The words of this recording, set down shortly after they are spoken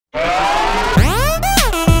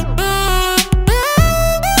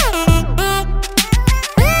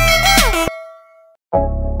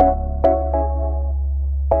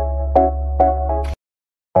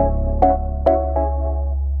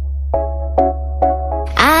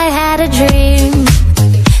I had a dream,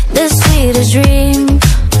 the sweetest dream.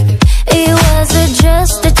 It wasn't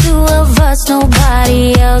just the two of us,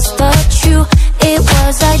 nobody else but you. It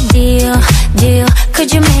was ideal, deal.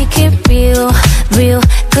 Could you make it real, real?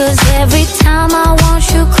 Cause every time I want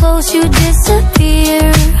you close, you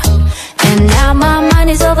disappear. And now my mind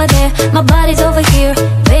is over there, my body's over here.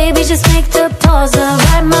 Baby, just make the pause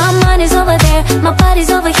alright. My mind is over there, my body's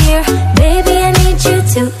over here. Baby, I need you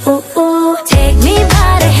to take me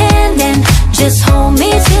by the hand and just hold me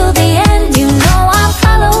till the end. You know I'll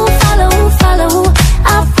follow, follow, follow.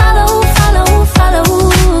 I'll follow, follow,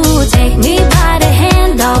 follow. Take me by the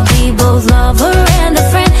hand, I'll be both lover and a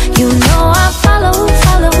friend. You know I'll follow,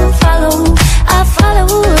 follow, follow. I'll follow.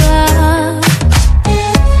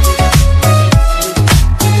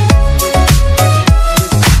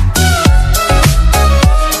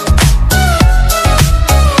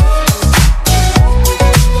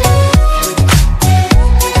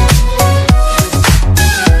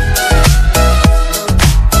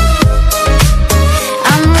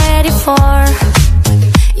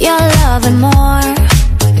 And more,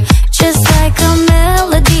 just like a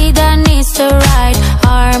melody that needs the right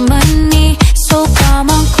harmony. So come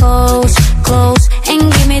on close, close, and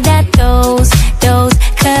give me that dose, dose.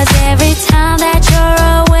 Cause every time that you're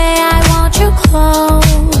away, I want you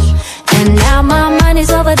close. And now my mind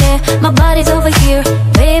is over there, my body's over here.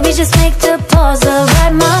 Baby, just make the pause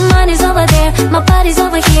alright. My mind is over there, my body's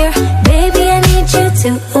over here. Baby, I need you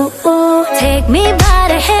to take me by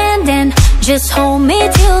the hand and just hold me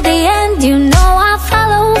till the end. You know I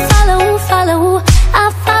follow, follow, follow. I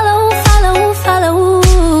follow, follow,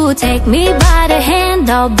 follow. Take me by the hand,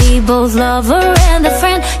 I'll be both lover and a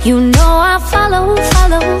friend. You know I follow,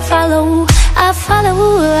 follow, follow. I follow.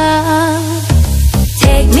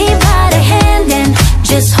 Take me by the hand and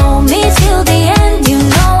just hold